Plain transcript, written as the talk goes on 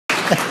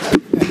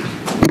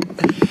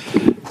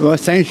Well,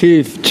 thank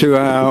you to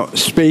our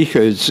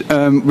speakers.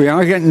 We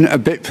are getting a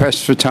bit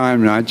pressed for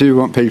time, and I do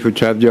want people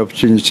to have the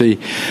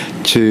opportunity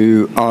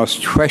to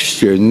ask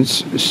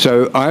questions,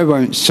 so I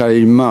won't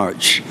say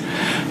much.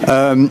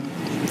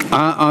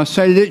 I'll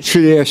say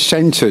literally a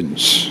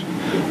sentence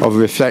of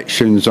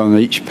reflections on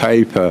each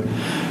paper.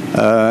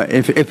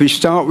 If we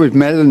start with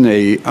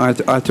Melanie, I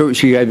thought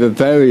she gave a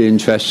very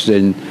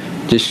interesting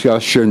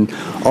discussion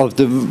of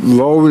the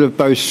role of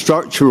both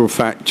structural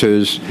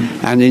factors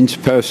and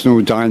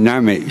interpersonal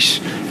dynamics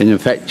in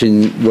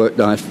affecting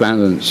work-life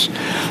balance.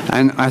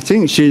 And I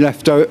think she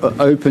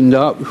opened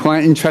up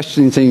quite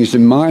interesting things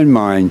in my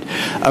mind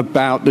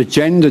about the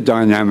gender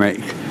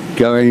dynamic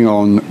going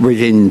on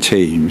within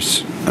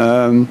teams.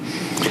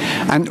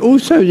 And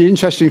also the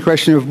interesting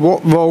question of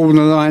what role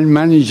the line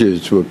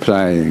managers were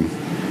playing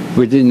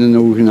within an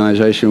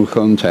organisational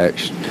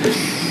context.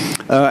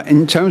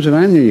 In terms of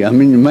Annie, I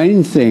mean, the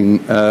main thing,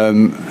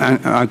 and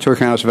I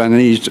took out of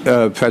Annie's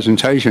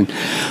presentation,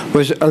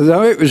 was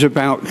although it was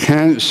about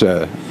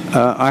cancer,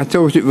 I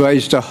thought it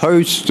raised a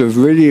host of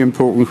really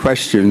important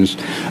questions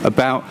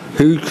about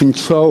who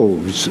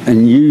controls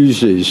and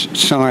uses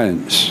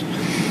science.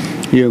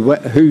 You know,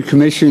 who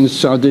commissions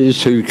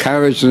studies, who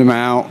carries them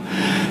out,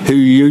 who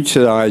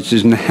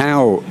utilises and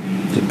how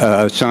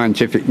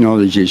scientific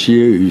knowledge is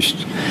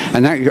used.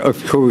 And that,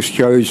 of course,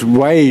 goes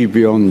way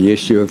beyond the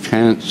issue of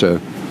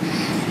cancer.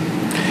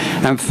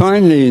 And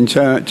finally, in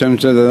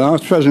terms of the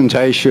last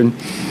presentation,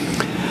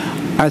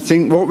 I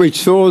think what we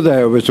saw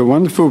there was a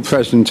wonderful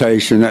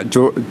presentation that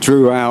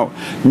drew out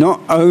not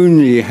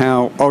only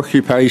how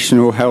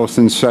occupational health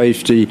and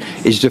safety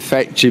is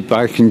affected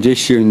by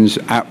conditions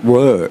at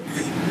work,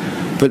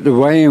 but the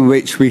way in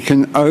which we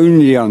can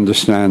only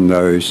understand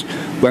those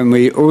when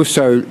we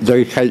also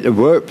locate the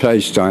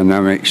workplace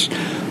dynamics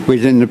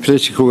within the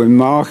political and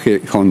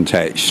market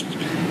context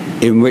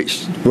in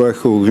which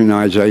work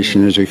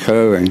organisation is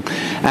occurring.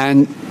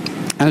 And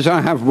as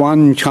I have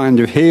one kind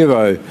of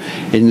hero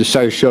in the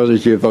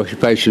sociology of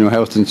occupational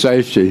health and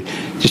safety,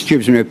 this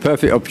gives me a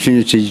perfect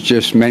opportunity to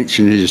just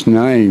mention his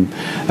name.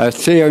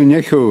 Theo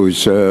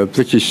Nichols, a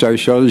British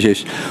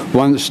sociologist,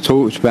 once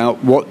talked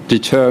about what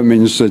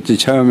determines the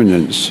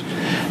determinants.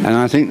 And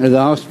I think the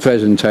last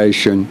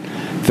presentation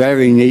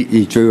very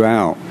neatly drew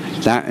out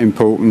that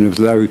importance of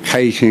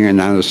locating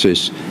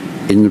analysis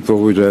in the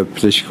broader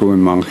political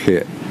and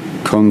market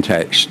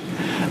context.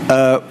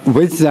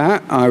 With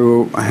that, I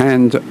will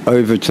hand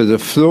over to the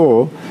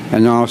floor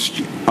and ask,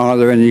 are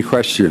there any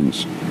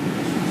questions?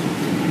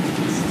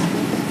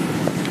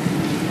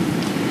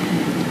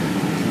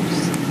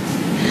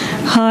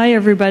 Hi,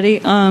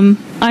 everybody.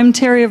 I'm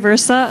Terry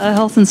Aversa, a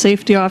health and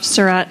safety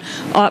officer at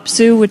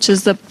OPSU, which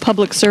is the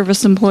Public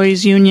Service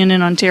Employees Union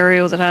in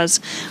Ontario that has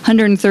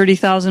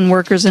 130,000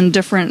 workers in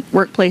different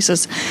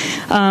workplaces.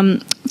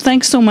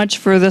 Thanks so much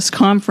for this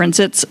conference.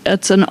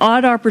 It's an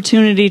odd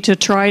opportunity to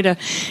try to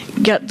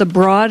get the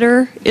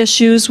broader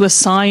issues with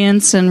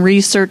science and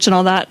research and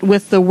all that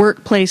with the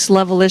workplace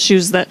level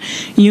issues that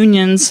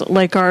unions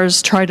like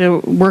ours try to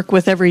work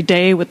with every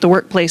day with the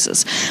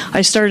workplaces.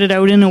 I started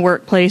out in a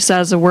workplace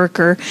as a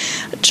worker,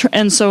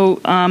 and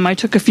so I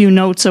took a few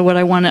notes of what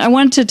I wanted. I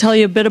wanted to tell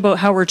you a bit about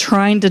how we're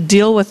trying to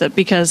deal with it,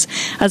 because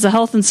as a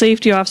health and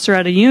safety officer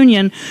at a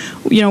union,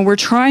 you know, we're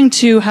trying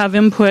to have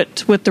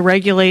input with the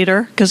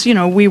regulator, because, you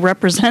know, we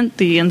represent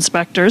the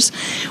inspectors.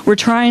 We're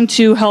trying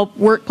to help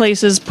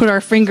workplaces put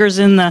our fingers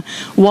in the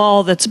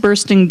wall that's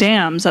bursting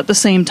dams at the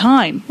same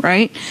time,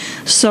 right?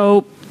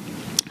 So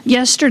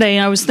yesterday,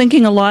 I was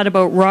thinking a lot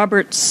about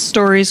Robert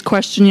Story's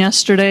question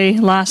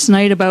last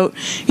night about,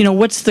 you know,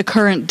 what's the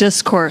current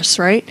discourse,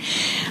 right?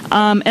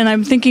 And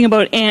I'm thinking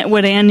about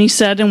what Annie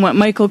said and what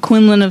Michael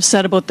Quinlan have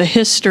said about the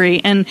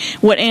history, and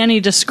what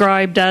Annie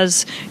described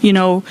as, you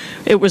know,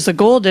 it was the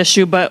gold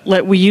issue, but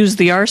we use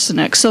the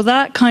arsenic. So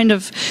that kind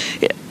of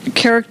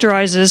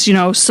characterizes, you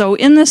know, so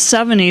in the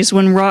 70s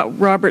when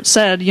Robert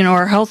said, you know,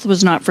 our health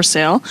was not for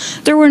sale,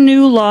 there were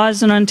new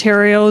laws in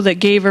Ontario that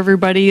gave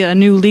everybody a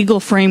new legal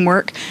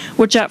framework,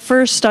 which at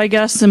first, I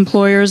guess,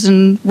 employers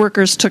and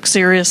workers took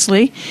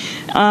seriously.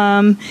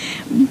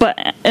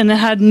 And it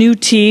had new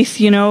teeth,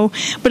 you know,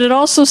 but it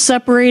also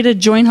separated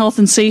joint health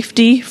and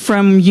safety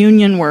from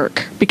union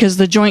work, because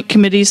the joint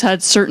committees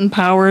had certain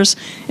powers,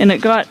 and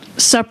it got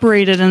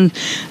separated, and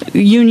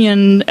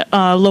union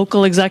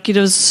local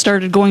executives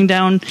started going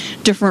down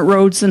different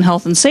roads than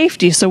health and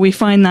safety. So we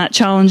find that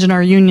challenge in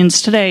our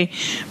unions today,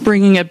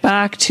 bringing it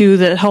back to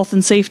the health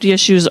and safety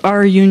issues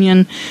are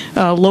union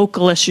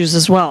local issues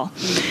as well.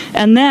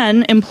 And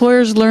then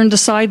employers learn to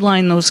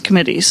sideline those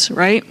committees,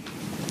 right?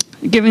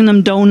 Giving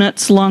them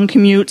donuts, long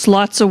commutes,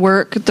 lots of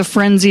work, the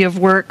frenzy of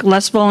work,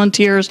 less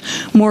volunteers,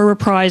 more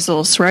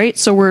reprisals, right?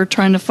 So we're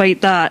trying to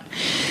fight that.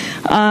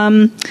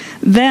 then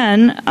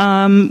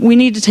we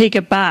need to take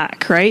it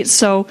back, right?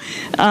 So,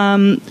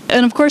 and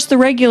of course the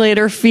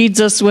regulator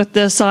feeds us with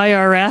this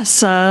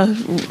IRS,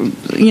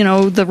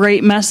 the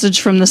right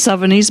message from the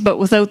 70s, but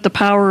without the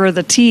power or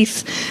the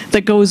teeth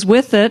that goes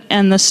with it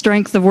and the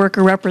strength of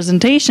worker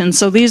representation.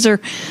 So these are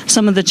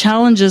some of the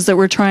challenges that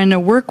we're trying to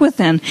work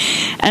within.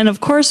 And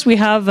of course we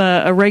have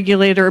a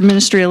regulator,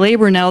 Ministry of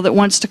Labor now, that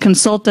wants to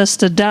consult us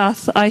to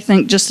death, I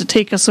think, just to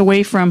take us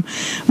away from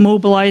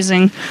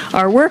mobilizing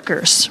our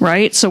workers,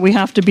 right? So we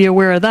have to be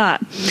aware of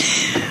that.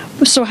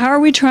 So how are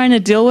we trying to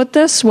deal with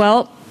this?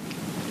 Well,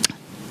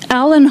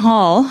 Alan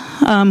Hall,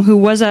 who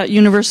was at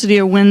University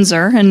of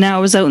Windsor and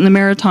now is out in the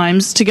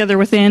Maritimes, together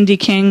with Andy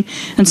King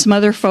and some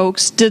other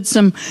folks, did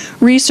some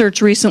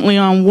research recently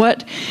on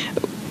what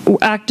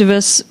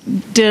activists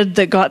did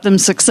that got them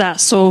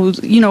success. So,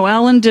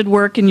 Alan did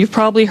work, and you've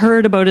probably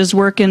heard about his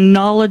work in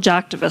knowledge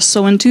activists.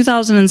 So in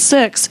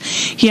 2006,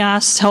 he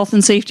asked health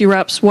and safety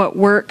reps what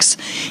works.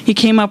 He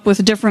came up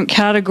with different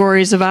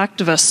categories of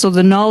activists. So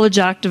the knowledge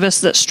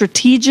activists that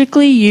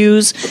strategically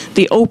use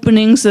the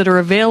openings that are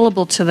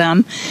available to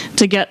them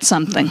to get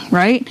something,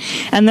 right?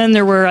 And then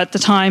there were, at the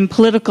time,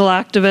 political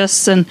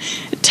activists and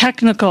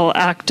technical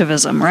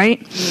activism,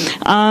 right?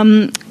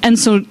 And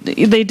so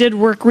they did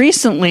work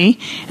recently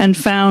and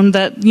found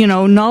that,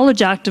 knowledge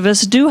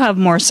activists do have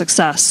more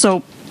success.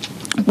 So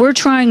we're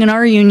trying in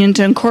our union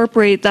to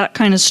incorporate that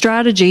kind of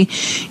strategy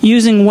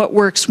using what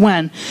works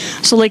when.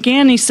 So like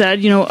Annie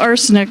said,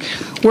 arsenic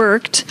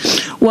worked.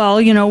 Well,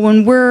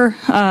 when we're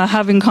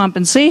having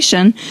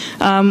compensation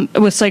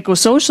with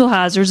psychosocial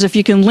hazards, if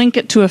you can link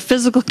it to a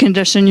physical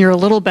condition, you're a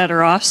little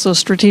better off. So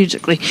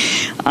strategically,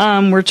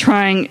 we're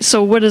trying.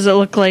 So what does it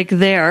look like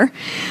there?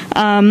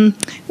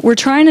 We're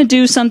trying to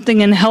do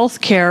something in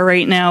healthcare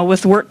right now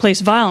with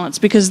workplace violence,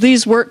 because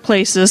these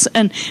workplaces,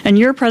 and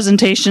your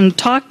presentation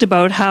talked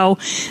about how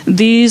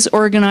these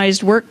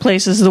organized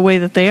workplaces, the way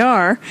that they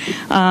are,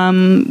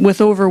 with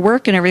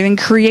overwork and everything,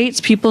 creates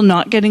people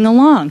not getting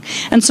along.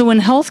 And so in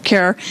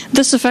healthcare,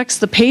 this affects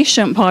the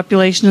patient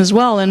population as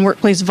well, and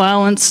workplace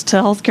violence to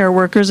healthcare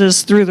workers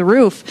is through the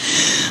roof.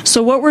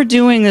 So what we're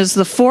doing is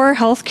the 5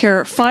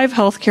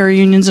 healthcare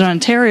unions in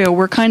Ontario,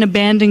 we're kind of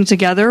banding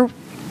together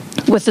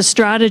with a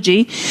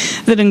strategy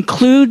that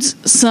includes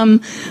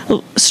some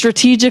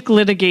strategic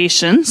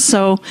litigation.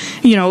 So,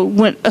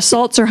 when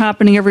assaults are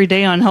happening every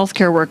day on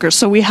healthcare workers.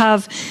 So we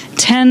have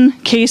 10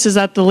 cases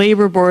at the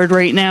Labor Board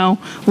right now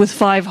with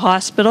 5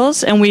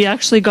 hospitals, and we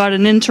actually got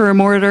an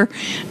interim order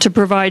to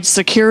provide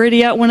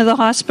security at one of the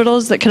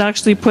hospitals that could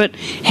actually put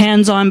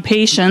hands on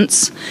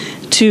patients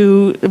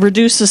to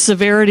reduce the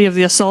severity of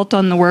the assault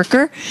on the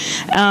worker.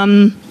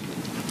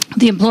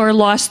 The employer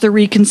lost their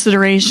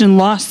reconsideration,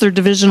 lost their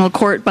divisional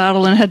court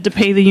battle, and had to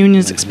pay the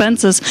union's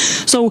expenses.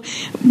 So,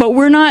 but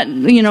we're not,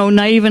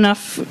 naive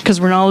enough, because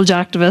we're knowledge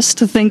activists,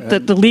 to think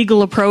that the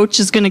legal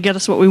approach is going to get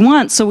us what we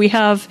want. So we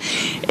have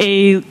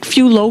a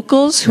few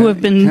locals who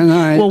have been,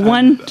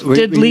 one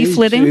did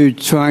leafleting. We need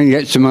to try and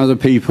get some other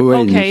people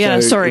in. Okay, yeah,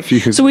 sorry.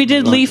 So we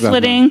did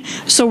leafleting.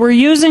 So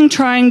we're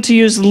trying to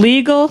use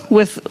legal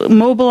with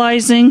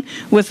mobilizing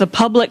with a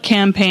public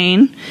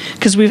campaign,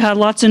 because we've had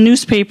lots of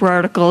newspaper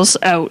articles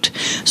out.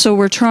 So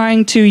we're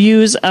trying to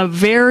use a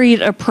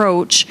varied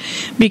approach,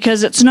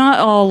 because it's not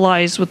all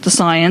lies with the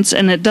science,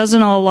 and it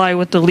doesn't all lie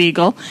with the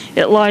legal.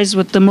 It lies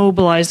with the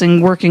mobilizing,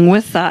 working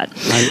with that.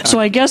 So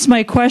I guess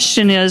my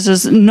question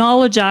is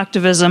knowledge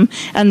activism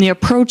and the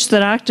approach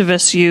that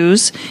activists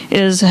use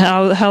is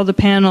how the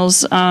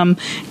panels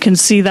can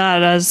see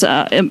that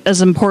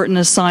as important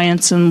as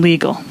science and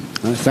legal.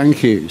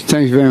 Thank you.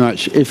 Thank you very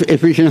much.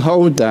 If we can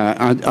hold that,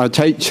 I'll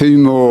take 2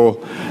 more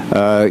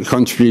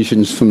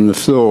contributions from the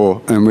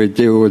floor, and we'll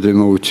deal with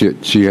them all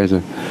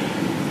together.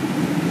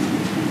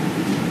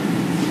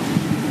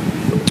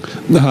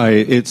 Hi,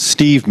 it's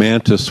Steve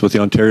Mantis with the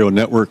Ontario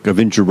Network of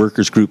Injured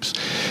Workers Groups.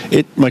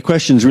 My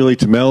question is really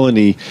to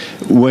Melanie.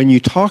 When you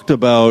talked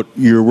about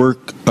your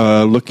work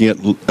looking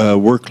at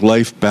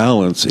work-life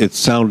balance, it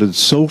sounded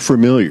so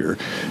familiar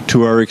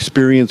to our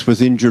experience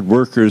with injured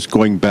workers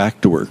going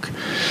back to work,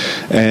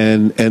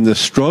 and the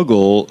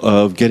struggle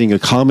of getting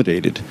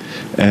accommodated.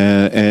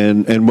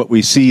 And what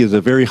we see is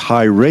a very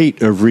high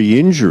rate of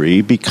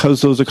re-injury, because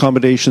those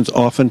accommodations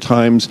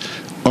oftentimes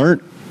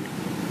aren't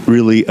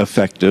really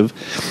effective.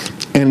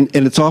 And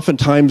it's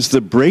oftentimes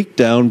the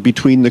breakdown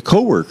between the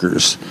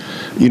coworkers.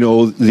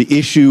 The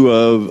issue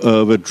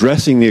of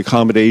addressing the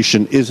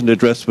accommodation isn't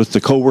addressed with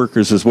the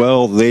coworkers as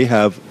well. They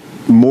have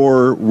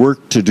more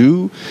work to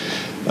do.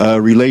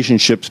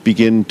 Relationships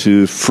begin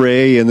to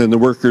fray, and then the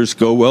workers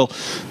go, well,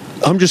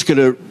 I'm just going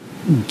to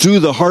do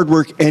the hard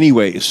work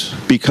anyways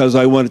because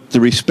I want the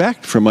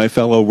respect from my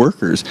fellow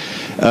workers.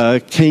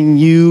 Can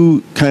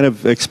you kind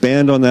of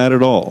expand on that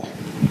at all?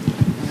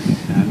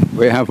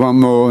 We have one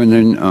more, and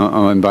then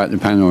I'll invite the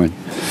panel in.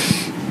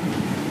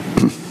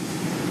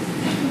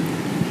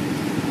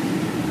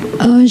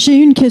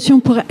 J'ai une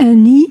question pour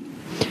Annie.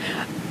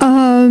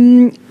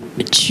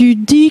 Tu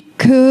dis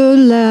que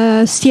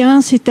la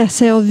science est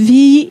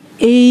asservie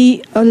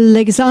et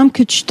l'exemple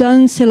que tu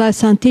donnes, c'est la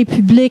santé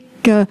publique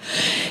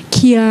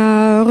qui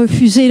a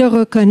refusé de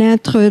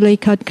reconnaître les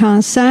cas de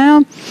cancer.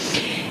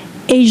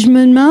 Et je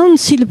me demande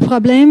si le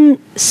problème,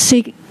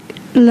 c'est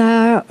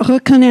la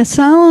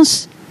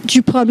reconnaissance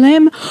du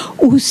problème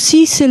ou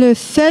si c'est le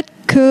fait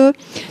que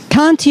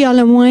quand il y a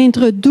le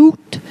moindre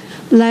doute,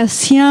 la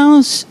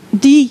science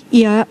dit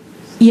il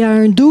y a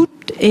un doute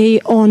et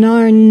on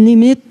a une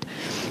limite.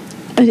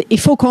 Il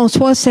faut qu'on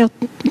soit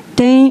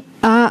certain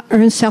à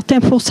un certain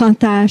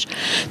pourcentage.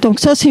 Donc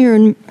ça, c'est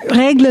une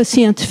règle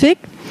scientifique.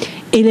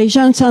 Et les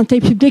gens de santé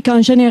publique,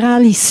 en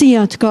général, ici,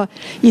 en tout cas,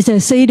 ils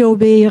essayent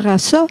d'obéir à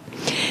ça.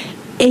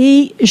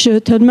 Et je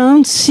te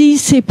demande si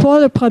c'est pas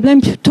le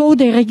problème plutôt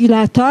des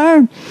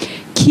régulateurs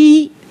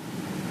qui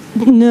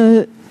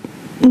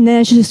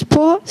n'agissent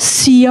pas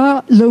s'il y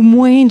a le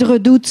moindre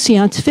doute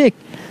scientifique.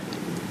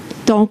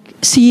 Donc,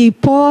 s'il n'est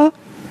pas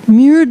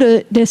mieux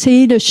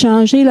d'essayer de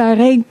changer la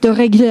règle de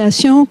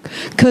régulation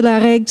que la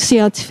règle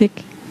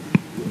scientifique.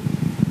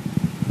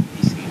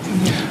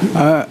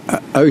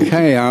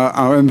 Okay,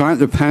 I'll invite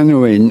the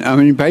panel in. I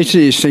mean,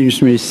 basically, it seems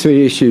to me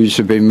three issues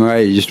have been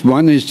raised.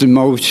 One is the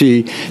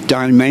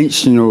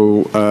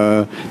multi-dimensional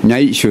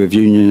nature of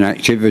union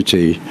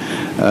activity.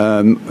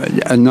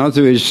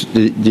 Another is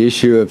the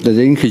issue of the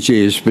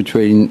linkages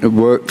between the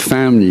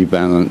work-family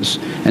balance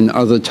and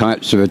other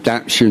types of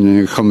adaptation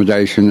and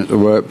accommodation at the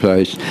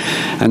workplace.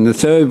 And the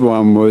third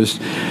one was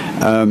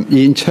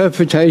the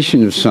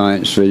interpretation of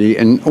science, really,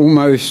 and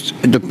almost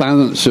the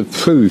balance of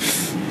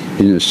proof,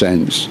 in a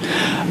sense.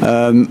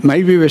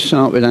 Maybe we'll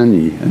start with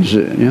Annie.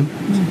 Yeah?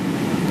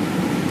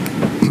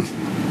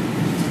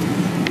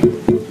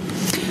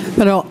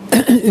 Alors,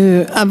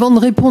 avant de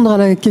répondre à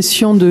la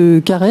question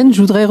de Karen,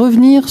 je voudrais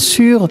revenir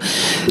sur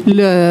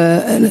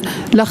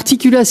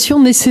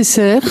l'articulation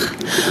nécessaire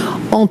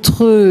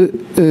entre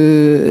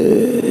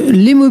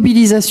les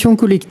mobilisations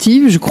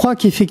collectives. Je crois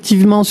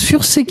qu'effectivement,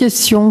 sur ces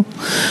questions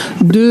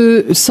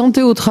de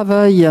santé au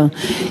travail,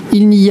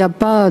 il n'y a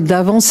pas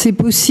d'avancée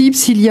possible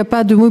s'il n'y a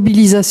pas de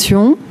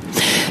mobilisation,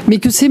 mais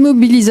que ces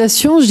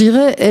mobilisations, je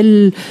dirais,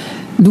 elles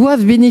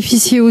doivent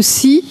bénéficier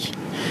aussi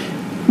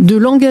de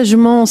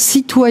l'engagement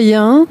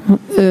citoyen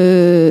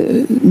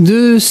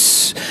de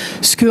ce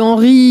que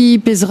Henri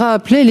Pézra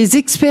appelait les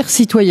experts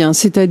citoyens,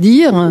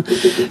 c'est-à-dire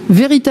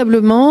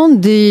véritablement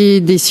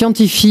des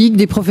scientifiques,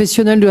 des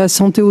professionnels de la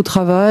santé au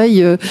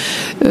travail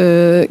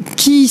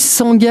qui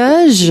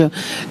s'engagent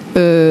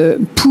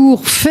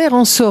pour faire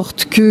en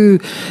sorte que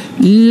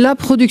la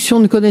production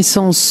de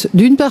connaissances,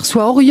 d'une part,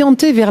 soit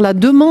orientée vers la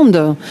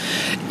demande.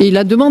 Et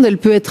la demande, elle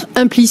peut être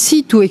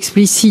implicite ou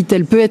explicite.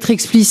 Elle peut être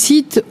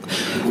explicite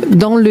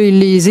dans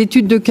les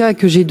études de cas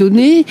que j'ai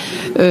données.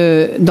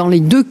 Dans les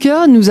deux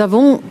cas, nous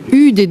avons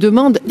eu des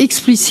demandes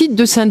explicites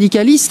de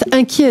syndicalistes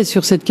inquiets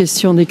sur cette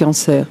question des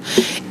cancers.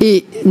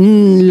 Et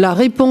la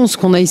réponse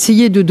qu'on a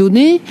essayé de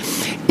donner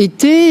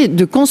était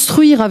de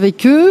construire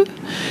avec eux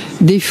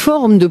des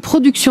formes de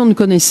production de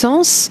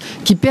connaissances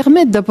qui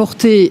permettent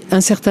d'apporter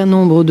un certain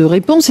nombre de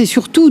réponses et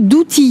surtout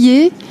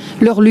d'outiller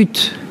leur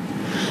lutte.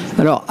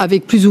 Alors,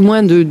 avec plus ou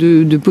moins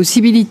de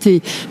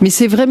possibilités. Mais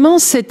c'est vraiment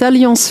cette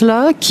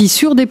alliance-là qui,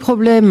 sur des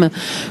problèmes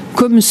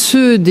comme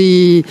ceux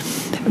les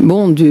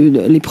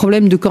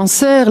problèmes de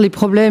cancer, les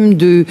problèmes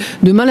de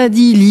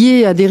maladies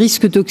liées à des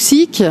risques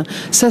toxiques,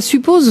 ça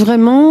suppose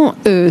vraiment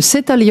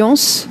cette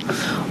alliance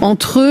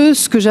entre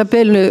ce que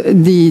j'appelle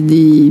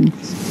des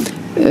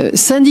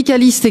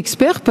syndicalistes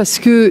experts, parce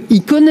que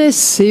ils connaissent,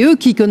 c'est eux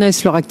qui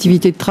connaissent leur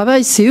activité de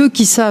travail, c'est eux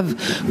qui savent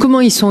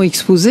comment ils sont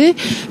exposés,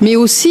 mais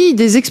aussi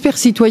des experts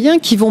citoyens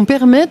qui vont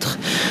permettre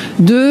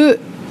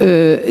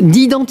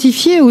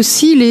d'identifier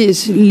aussi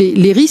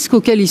les risques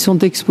auxquels ils sont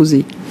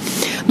exposés.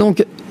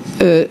 Donc,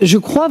 je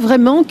crois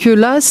vraiment que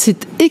là,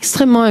 c'est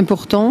extrêmement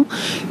important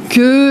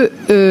que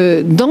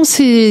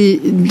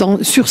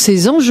sur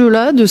ces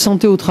enjeux-là de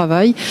santé au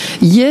travail,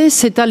 il y ait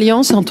cette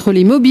alliance entre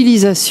les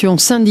mobilisations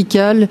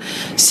syndicales,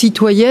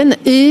 citoyennes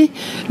et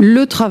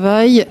le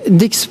travail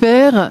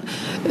d'experts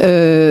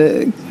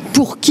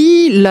pour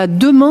qui la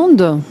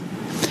demande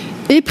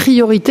est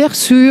prioritaire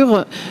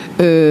sur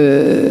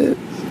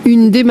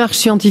une démarche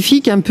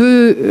scientifique un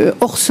peu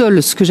hors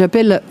sol, ce que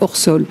j'appelle hors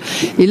sol.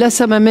 Et là,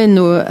 ça m'amène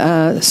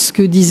à ce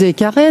que disait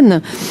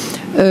Karen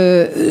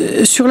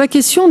sur la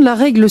question de la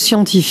règle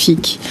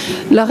scientifique.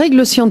 La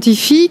règle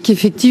scientifique,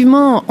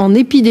 effectivement, en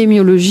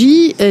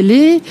épidémiologie, elle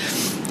est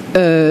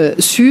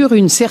sur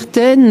un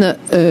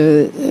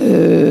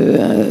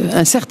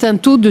certain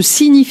taux de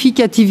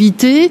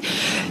significativité.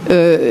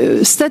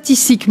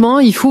 Statistiquement,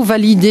 il faut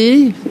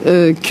valider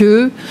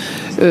que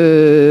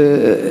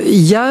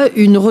il y a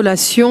une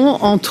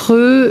relation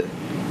entre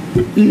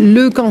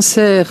le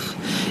cancer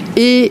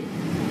et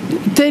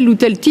tel ou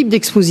tel type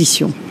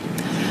d'exposition.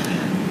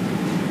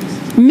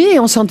 Mais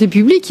en santé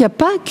publique, il n'y a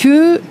pas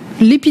que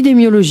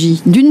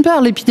l'épidémiologie. D'une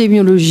part,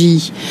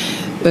 l'épidémiologie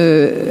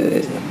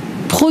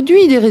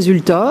produit des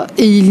résultats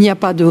et il n'y a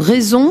pas de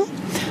raison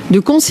de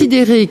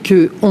considérer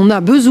qu'on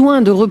a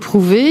besoin de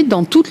reprouver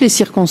dans toutes les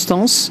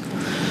circonstances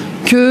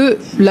que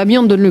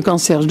l'amiante donne le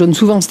cancer. Je donne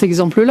souvent cet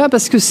exemple-là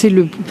parce que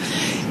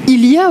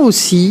il y a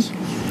aussi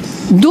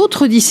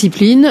d'autres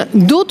disciplines,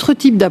 d'autres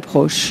types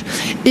d'approches.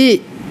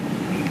 Et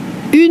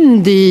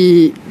une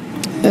des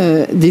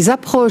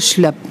approches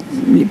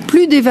les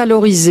plus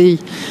dévalorisées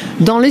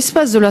dans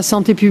l'espace de la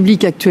santé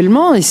publique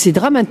actuellement, et c'est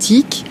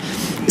dramatique,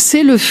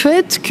 c'est le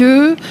fait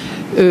que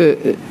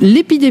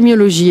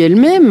l'épidémiologie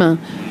elle-même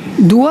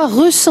doit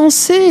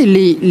recenser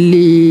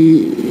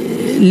les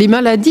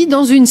maladies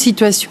dans une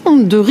situation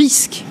de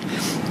risque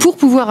pour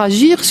pouvoir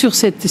agir sur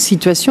cette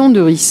situation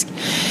de risque.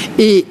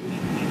 Et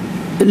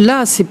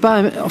là, c'est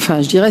pas,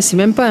 enfin, je dirais, c'est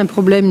même pas un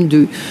problème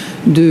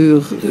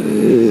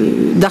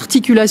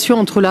d'articulation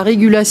entre la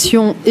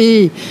régulation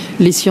et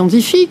les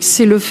scientifiques,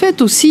 c'est le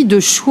fait aussi de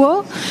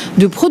choix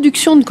de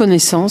production de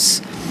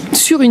connaissances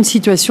sur une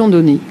situation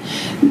donnée.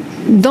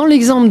 Dans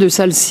l'exemple de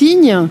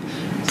Salsigne,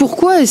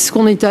 pourquoi est-ce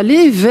qu'on est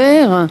allé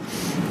vers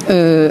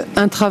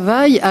un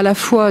travail à la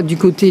fois du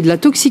côté de la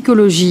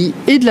toxicologie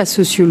et de la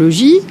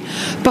sociologie?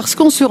 Parce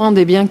qu'on se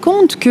rendait bien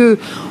compte que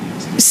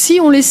si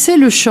on laissait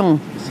le champ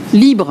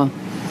libre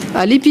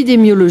à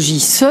l'épidémiologie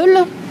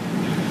seule,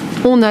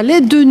 on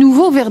allait de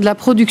nouveau vers de la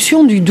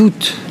production du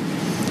doute.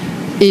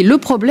 Et le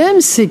problème,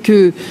 c'est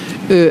que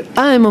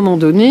à un moment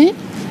donné,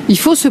 il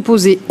faut se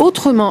poser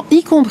autrement,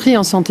 y compris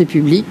en santé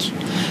publique,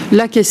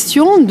 la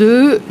question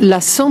de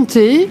la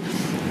santé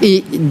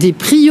et des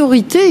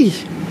priorités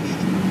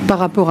par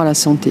rapport à la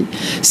santé.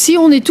 Si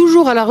on est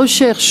toujours à la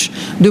recherche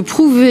de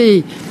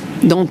prouver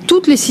dans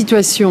toutes les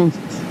situations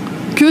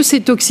que ces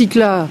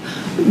toxiques-là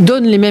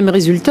donnent les mêmes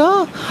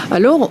résultats,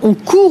 alors on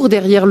court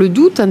derrière le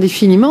doute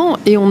indéfiniment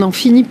et on n'en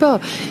finit pas.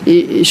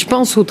 Et je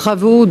pense aux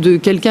travaux de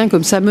quelqu'un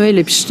comme Samuel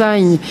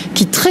Epstein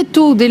qui très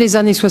tôt, dès les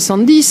années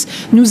 70,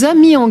 nous a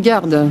mis en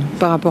garde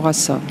par rapport à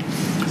ça,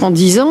 en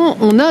disant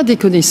on a des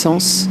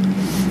connaissances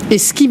et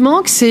ce qui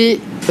manque c'est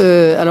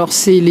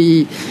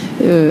les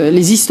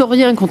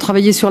historiens qui ont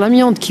travaillé sur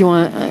l'amiante qui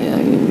ont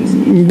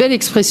une belle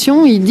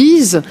expression, ils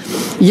disent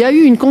il y a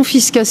eu une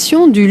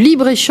confiscation du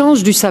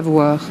libre-échange du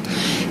savoir.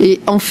 Et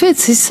en fait,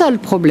 c'est ça le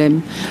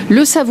problème.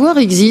 Le savoir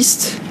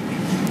existe,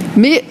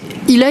 mais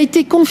il a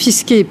été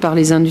confisqué par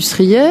les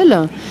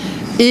industriels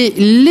et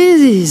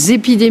les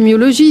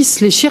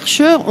épidémiologistes, les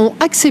chercheurs ont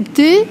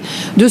accepté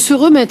de se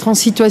remettre en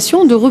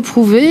situation de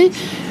reprouver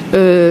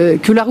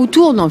que la roue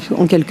tourne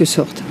en quelque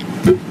sorte.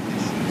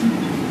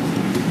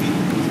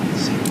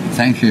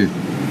 Thank you.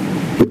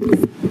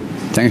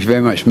 Thank you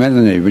very much.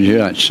 Melanie, would you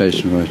like to say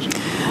some words?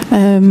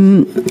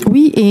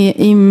 Oui,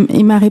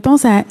 et ma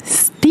réponse à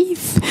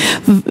Steve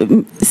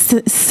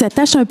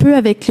s'attache un peu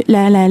avec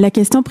la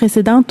question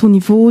précédente au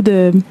niveau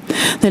de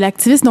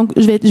l'activisme. Donc,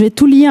 je vais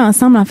tout lier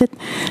ensemble. En fait,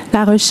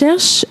 la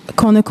recherche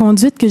qu'on a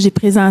conduite, que j'ai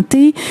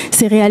présentée,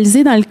 s'est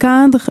réalisée dans le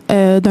cadre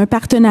d'un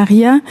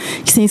partenariat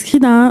qui s'inscrit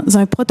dans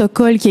un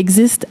protocole qui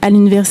existe à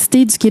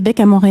l'Université du Québec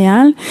à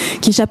Montréal,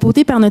 qui est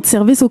chapeauté par notre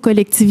service aux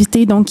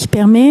collectivités, donc qui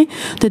permet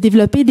de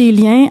développer des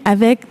liens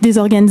avec des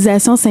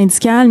organisations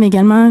syndicales, mais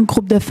également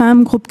groupes de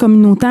femmes, groupes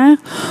communautaires,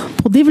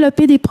 pour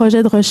développer des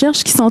projets de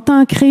recherche qui sont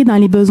ancrés dans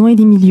les besoins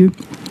des milieux.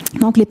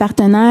 Donc, les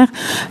partenaires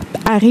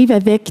arrivent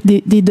avec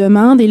des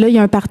demandes et là, il y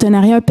a un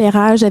partenariat, un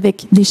pairage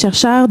avec des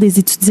chercheurs, des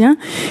étudiants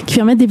qui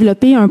permet de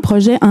développer un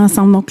projet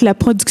ensemble. Donc, la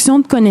production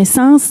de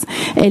connaissances,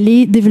 elle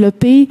est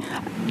développée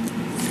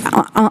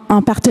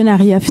en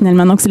partenariat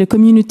finalement. Donc, c'est le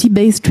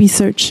Community-Based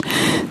Research.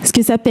 Ce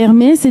que ça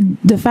permet, c'est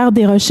de faire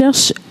des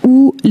recherches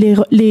où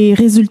les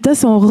résultats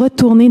sont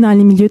retournés dans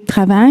les milieux de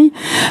travail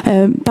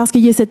parce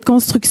qu'il y a cette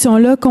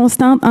construction-là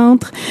constante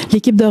entre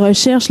l'équipe de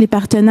recherche, les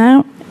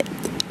partenaires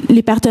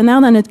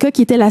dans notre cas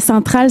qui était la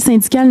centrale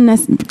syndicale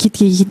qui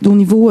est au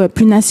niveau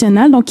plus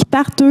national, donc qui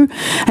partent eux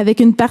avec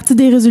une partie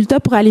des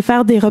résultats pour aller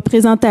faire des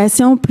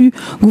représentations plus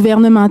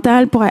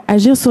gouvernementales pour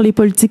agir sur les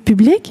politiques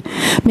publiques,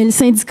 mais le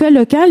syndicat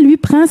local lui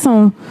prend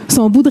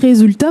son bout de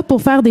résultats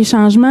pour faire des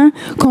changements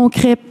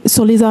concrets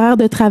sur les horaires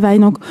de travail.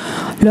 Donc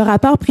le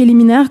rapport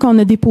préliminaire qu'on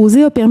a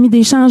déposé a permis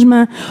des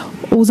changements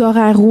aux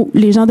horaires où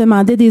les gens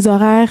demandaient des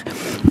horaires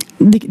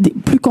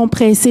plus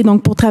compressés,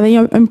 donc pour travailler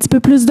un petit peu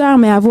plus d'heures,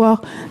 mais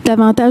avoir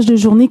davantage de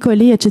journées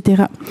collées,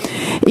 etc.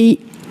 Et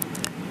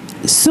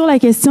sur la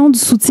question du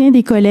soutien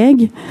des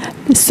collègues,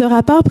 ce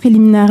rapport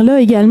préliminaire-là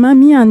a également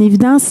mis en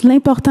évidence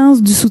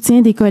l'importance du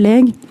soutien des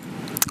collègues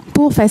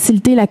pour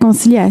faciliter la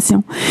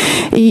conciliation.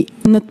 Et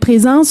notre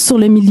présence sur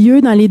le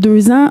milieu dans les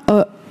 2 ans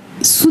a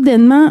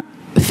soudainement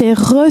fait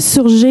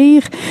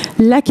ressurgir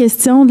la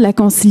question de la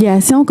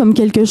conciliation comme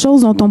quelque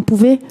chose dont on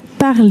pouvait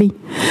parler.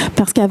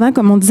 Parce qu'avant,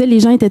 comme on disait, les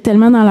gens étaient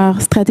tellement dans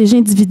leur stratégie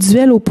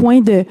individuelle au point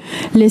de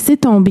laisser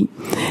tomber.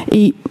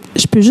 Et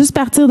je peux juste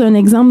partir d'un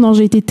exemple dont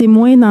j'ai été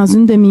témoin dans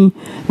une de mes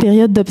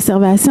périodes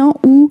d'observation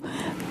où,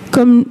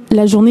 comme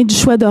la journée du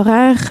choix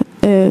d'horaire,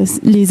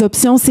 les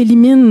options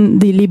s'éliminent,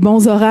 les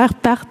bons horaires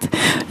partent.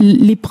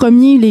 Les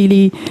premiers,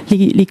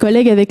 les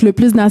collègues avec le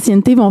plus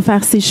d'ancienneté vont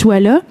faire ces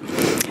choix-là.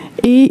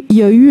 Et il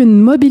y a eu une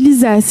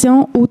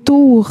mobilisation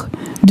autour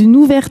d'une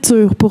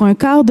ouverture pour un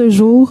quart de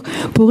jour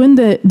pour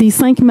une des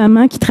 5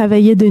 mamans qui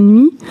travaillait de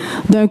nuit,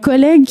 d'un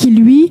collègue qui,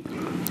 lui,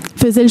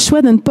 faisait le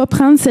choix de ne pas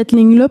prendre cette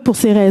ligne-là pour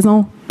ses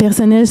raisons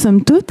personnelles,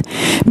 somme toute,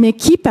 mais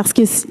qui, parce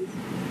que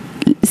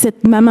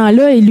cette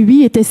maman-là et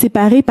lui étaient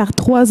séparés par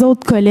 3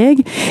 autres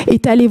collègues,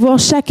 est allée voir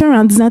chacun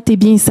en disant « T'es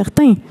bien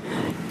certain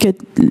que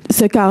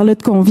ce quart-là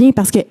te convient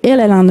parce qu'elle,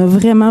 elle en a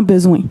vraiment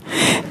besoin. »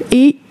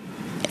 Et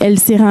elle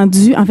s'est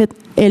rendue, en fait,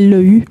 elle l'a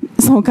eu,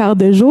 son quart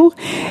de jour,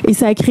 et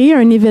ça a créé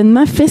un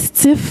événement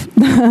festif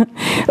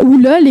où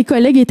là, les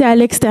collègues étaient à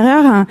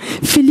l'extérieur en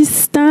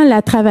félicitant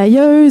la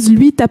travailleuse,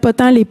 lui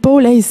tapotant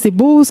l'épaule, « Hey, c'est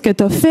beau ce que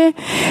tu as fait. »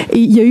 Et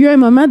il y a eu un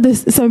moment de,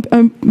 c'est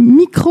un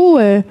micro,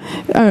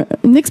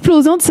 une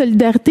explosion de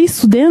solidarité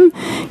soudaine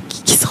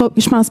qui sera,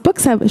 je pense pas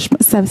que ça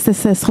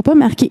sera pas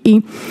marqué.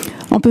 Et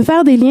on peut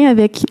faire des liens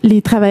avec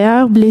les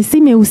travailleurs blessés,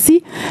 mais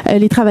aussi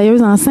les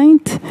travailleuses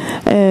enceintes.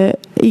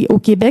 Et au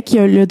Québec, il y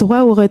a le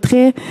droit au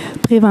retrait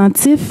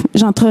préventif.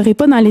 J'entrerai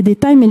pas dans les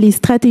détails, mais les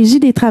stratégies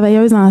des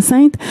travailleuses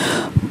enceintes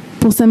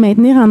pour se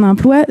maintenir en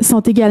emploi sont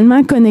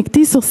également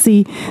connectées sur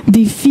ces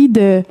défis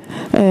de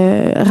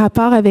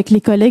rapport avec les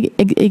collègues.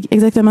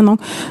 Exactement. Donc,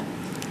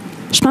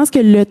 je pense que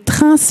le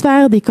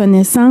transfert des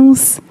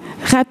connaissances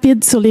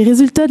rapide sur les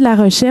résultats de la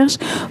recherche,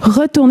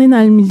 retourner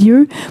dans le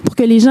milieu pour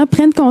que les gens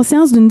prennent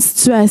conscience d'une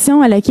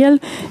situation à laquelle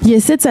ils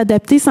essaient de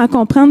s'adapter sans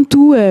comprendre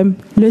tout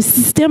le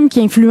système qui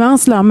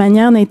influence leur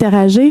manière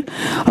d'interagir,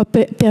 a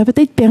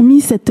peut-être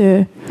permis cette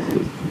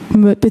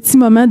petit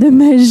moment de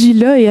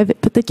magie-là et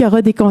peut-être qu'il y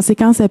aura des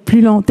conséquences à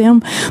plus long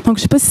terme. Donc, je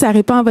ne sais pas si ça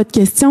répond à votre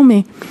question,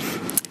 mais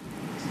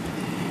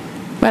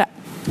voilà.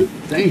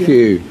 Thank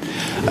you.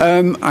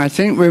 I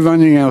think we're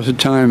running out of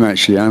time,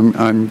 actually.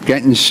 I'm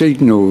getting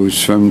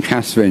signals from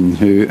Catherine,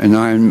 and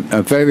I'm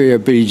a very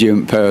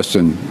obedient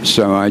person,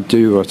 so I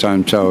do what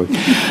I'm told.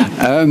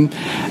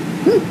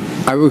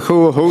 I will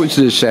call a halt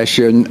to the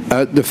session.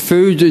 The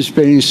food is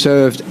being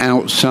served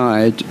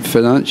outside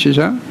for lunch, is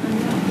that?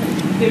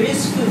 There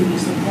is food,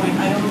 is the point.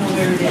 I don't know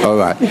where it is. All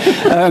right.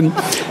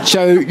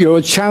 So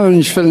your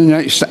challenge for the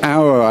next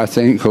hour, I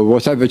think, or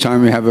whatever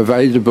time we have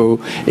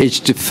available, is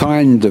to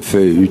find the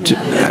food.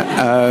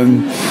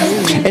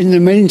 In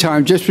the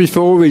meantime, just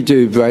before we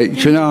do break,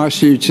 can I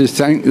ask you to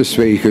thank the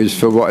speakers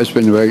for what has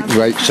been a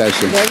great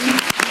session?